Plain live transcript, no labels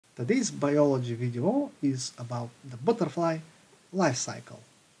Today's biology video is about the butterfly life cycle.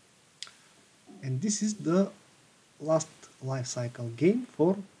 And this is the last life cycle game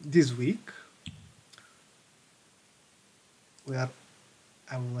for this week, where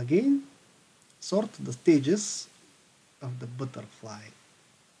I will again sort the stages of the butterfly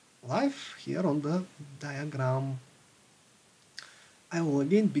life here on the diagram. I will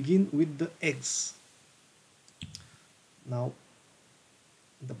again begin with the eggs. Now,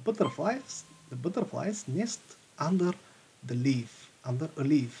 the butterflies nest under the leaf, under a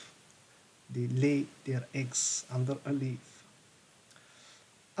leaf. They lay their eggs under a leaf.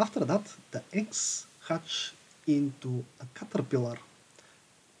 After that, the eggs hatch into a caterpillar,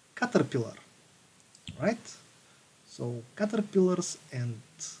 right? So caterpillars and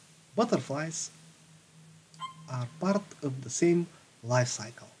butterflies are part of the same life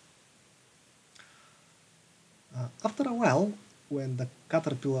cycle. After a while, when the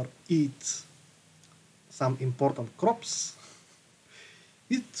caterpillar eats some important crops,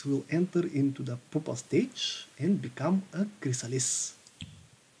 it will enter into the pupa stage and become a chrysalis.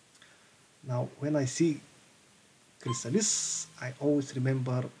 Now, when I see chrysalis, I always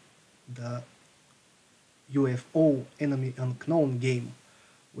remember the UFO Enemy Unknown game,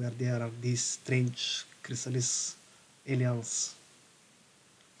 where there are these strange chrysalis aliens.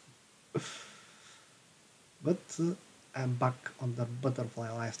 But I'm back on the butterfly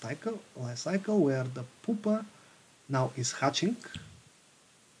life cycle where the pupa now is hatching,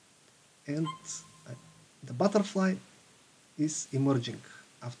 and the butterfly is emerging.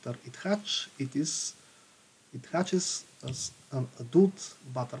 After it hatches as an adult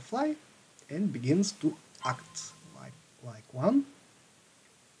butterfly and begins to act like one.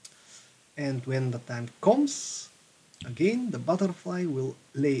 And when the time comes, again the butterfly will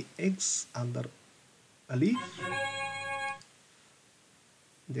lay eggs under a leaf.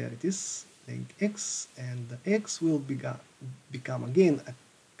 There it is, laying eggs, and the eggs will become again a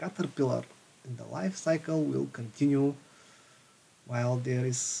caterpillar, and the life cycle will continue while there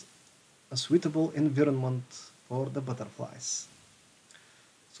is a suitable environment for the butterflies.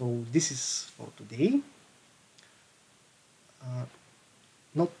 So this is for today.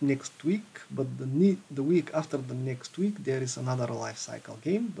 Not next week, but the week after the next week there is another life cycle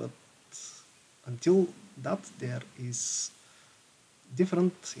game, but until that there is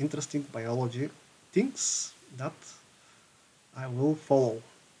different interesting biology things that I will follow.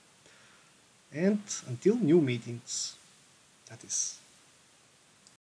 And until new meetings, that is.